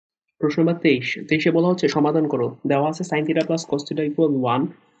প্রশ্ন নম্বর 23 বলা হচ্ছে সমাধান করো। দেওয়া আছে sin θ plus cos θ equal 1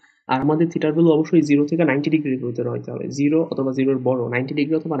 আর আমাদের থিটার ভ্যালু অবশ্যই 0 থেকে 90 ডিগ্রির ভিতরে হইতে হবে। 0 অথবা 0 এর বড়, 90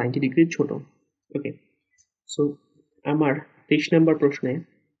 ডিগ্রি অথবা 90 ডিগ্রির ছোট। ওকে, সো আমার 23 নম্বর প্রশ্নে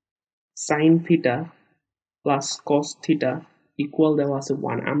sin θ plus cos θ ইকুয়াল দেওয়া আছে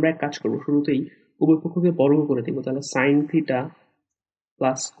 1। আমরা এক কাজ করব, শুরুতেই উভয় পক্ষকে বর্গ করে দিব। তাহলে sin θ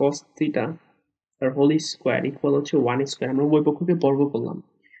plus cos θ তার হোল স্কয়ার ইকুয়াল হচ্ছে 1 স্কয়ার। আমরা উভয় পক্ষকে বর্গ করলাম।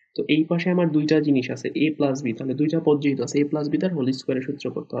 তো এই পাশে আমার দুইটা জিনিস আছে, a প্লাস b, তাহলে দুইটা পদ যেহেতু আছে a প্লাস b তার হোল স্কয়ারের সূত্র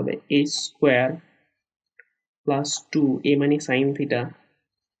করতে হবে। a স্কয়ার প্লাস 2a মানে sin θ,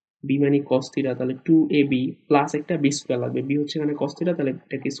 b মানে cos θ, তাহলে 2ab প্লাস একটা b স্কয়ার লাগবে। b হচ্ছে এখানে cos θ, তাহলে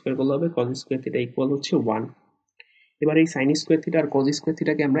এটাকে স্কয়ার করলে হবে cos স্কয়ার θ ইকুয়াল হচ্ছে 1। এবার এই sin স্কয়ার θ আর cos স্কয়ার θ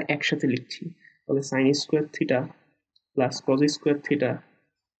কে আমরা একসাথে লিখছি। তাহলে sin square θ plus cos square θ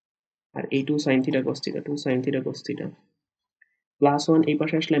আর এই 2 sin θ cos θ, 2 sin θ cos θ plus 1 এই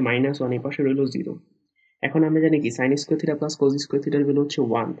পাশে আসলে মাইনাস 1, এই পাশে রইল 0। এখন আমরা জানি কি sin square theta plus cos square থিটার ভ্যালু হচ্ছে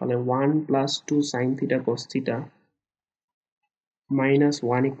 1, তাহলে 1 plus 2 sin theta cos theta minus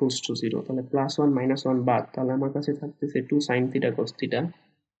 1 equals to 0। তাহলে প্লাস 1 মাইনাস 1 বাদ, তাহলে আমার কাছে থাকতেছে 2 sin theta cos theta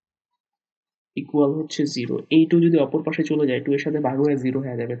equal হচ্ছে 0। এই 2 যদি অপর পাশে চলে যায় 2 এর সাথে ভাগ হয়ে 0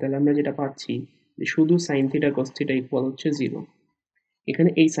 হয়ে যাবে। তাহলে আমরা যেটা পাচ্ছি যে শুধু sin theta cos theta equal হচ্ছে 0। এখানে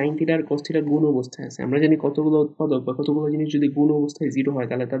এই sin থিটা আর cos থিটা গুণ অবস্থায় আছে। আমরা জানি কতগুলো উৎপাদক বা কতগুলো জিনিস যদি গুণ অবস্থায় 0 হয়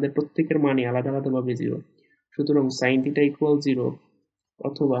তাহলে তাদের প্রত্যেকের মানই আলাদা আলাদাভাবে 0। সুতরাং sin থিটা ইকুয়াল 0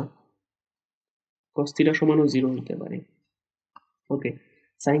 অথবা cos থিটা সমানও 0 হতে পারে। ওকে,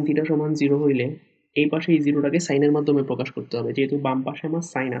 sin থিটা সমান 0 হইলে এই পাশে এই 0টাকে সাইনের মাধ্যমে প্রকাশ করতে হবে, যেহেতু বাম পাশে আমার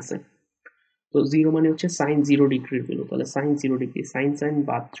সাইন আছে। তো 0 মানে হচ্ছে sin 0 ডিগ্রির ভ্যালু, তাহলে sin 0 ডিগ্রি, sin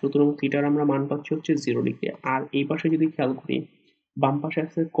বাদ, সুতরাং থিটার আমরা মান পাচ্ছি হচ্ছে 0 ডিগ্রি। আর এই পাশে যদি খেয়াল করি বাম পাশে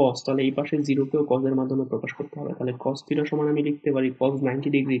আছে cos, তাহলে এই পাশে 0 কেও cos এর মাধ্যমে প্রকাশ করতে হবে। তাহলে cos থিটা সমান আমি লিখতে পারি cos 90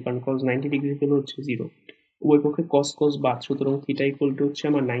 ডিগ্রি, কারণ cos 90 ডিগ্রির ভ্যালু হচ্ছে 0। উভয় পক্ষে cos বাদ, সুতরাং থিটা ইকুয়াল টু হচ্ছে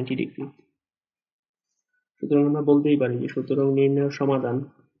আমার 90 ডিগ্রি। সুতরাং আমরা বলতেই পারি যে সুতরাং নির্ণয়ের সমাধান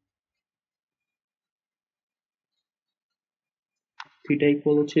থিটা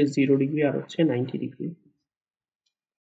ইকুয়াল হচ্ছে 0 ডিগ্রি আর হচ্ছে 90 ডিগ্রি।